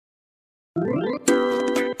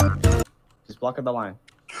block at the line.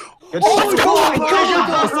 Good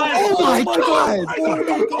Oh my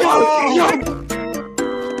god!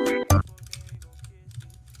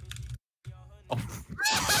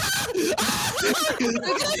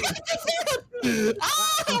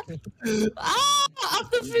 Off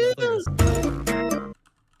the field!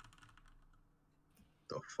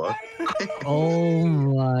 The fuck? Oh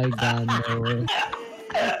my god, no way.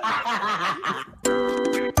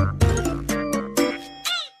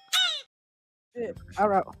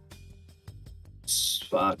 Alright.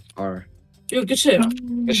 Fuck. R. Yo, good shit.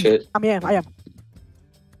 Good shit. I am.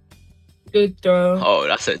 Good throw. Oh,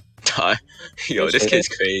 that's a tie. Yo, this kid's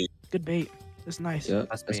crazy. Good bait. That's nice. Yeah.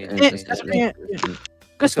 That's me. That's me.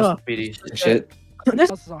 Good stuff. Speedy. Good shit.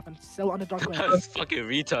 This is often still on the dark lane. That's fucking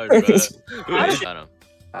retard, bro. Who got him?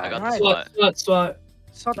 I got the Alright. spot. Swat.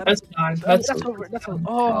 Saw that. That's fine. That's over. That's a.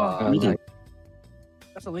 Oh, Like,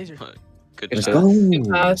 that's a laser. Good let's shot. go. Good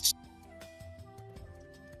pass.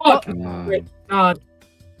 Fuck. Come on. Great. God.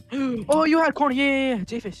 Oh, you had corner. Yeah.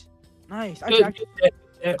 J-fish. Nice. Good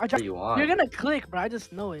shit. What you want? You're gonna click, bro. I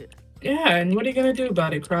just know it. Yeah, and what are you gonna do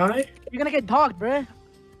about it? Cry? You're gonna get dogged, bro.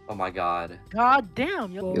 Oh my god. God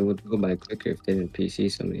damn, yo. It would go by quicker if they didn't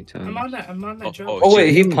PC so many times. I'm on that drone. Oh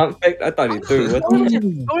wait, he pump faked? I thought he threw. What?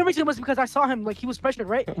 Don't worry too much because I saw him like he was pressured,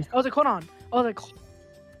 right? I was like, hold on. I was like,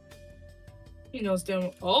 He knows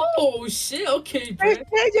damn. Oh shit. Okay, bro. hey,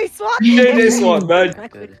 JJ SWAT. JJ SWAT, man. Can I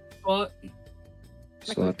click? Good. What?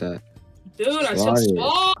 Swat that. Dude, I Swat said it.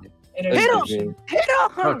 swat. Hit him! Hit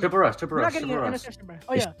Bro, him! triple rush, triple You're not rush, getting triple an rush. interception, bro.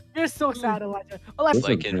 Oh yeah, you're so sad, Elijah. Elijah. This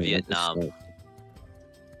Like is in good. Vietnam.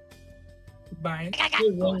 Bang.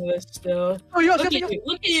 You're winning this still. Oh, yo, Look at you.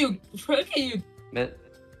 Look at you. Look at you. Mid.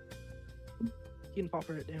 He didn't fall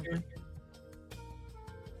for it, damn.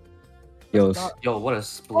 Yo, Yo, what a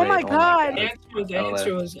split. my God. The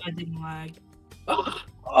answer was I didn't lag.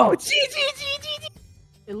 Oh, G.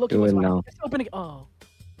 It looked Do it like now. it's opening. Oh.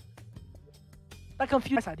 That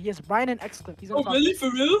confused side. He has Brian and X clip. He's Oh, gonna really? For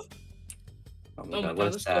real? Oh Oh my my god, god, what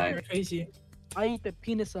a let's go stag. crazy. I eat the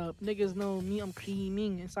penis up. Niggas know me. I'm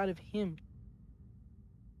creaming inside of him.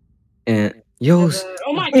 and yo,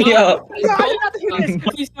 Oh my god. Yeah. God, I did not do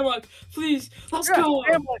this. Please, come on. Please, let's You're go. a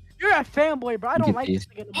fanboy. You're a fanboy, bro. I don't like this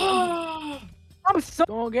nigga. Oh I'm so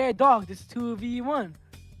don't get dog. This is 2v1.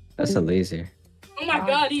 that's a laser. my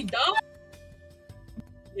god, he died.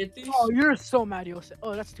 Oh, you're so mad, yo.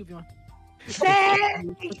 Oh, that's 2v1.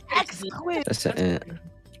 Dang! X clip. That's an ant.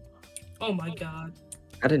 Oh my god.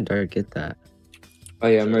 How did Dart get that? Oh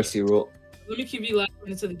yeah, mercy rule. Let me keep you last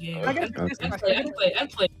minutes of the game. I gotta And do this.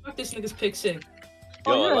 play. Fuck this nigga's pick sick.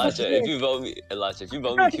 Yo, Oh, yeah, Elijah, that's if you vote me, Elijah, if you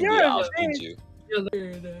vote Bro, me, keep me, you're I'll a feed you.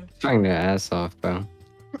 You're there. Trying their ass off, bro.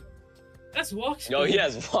 That's walk speed. Yo, he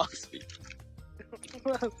has walk speed.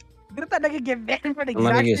 Didn't that nigga get banned for the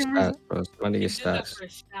Somebody exact get same reason? stats, bro. Somebody He get did that stats. for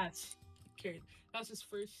stats. Okay, that's his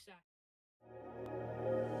first stat.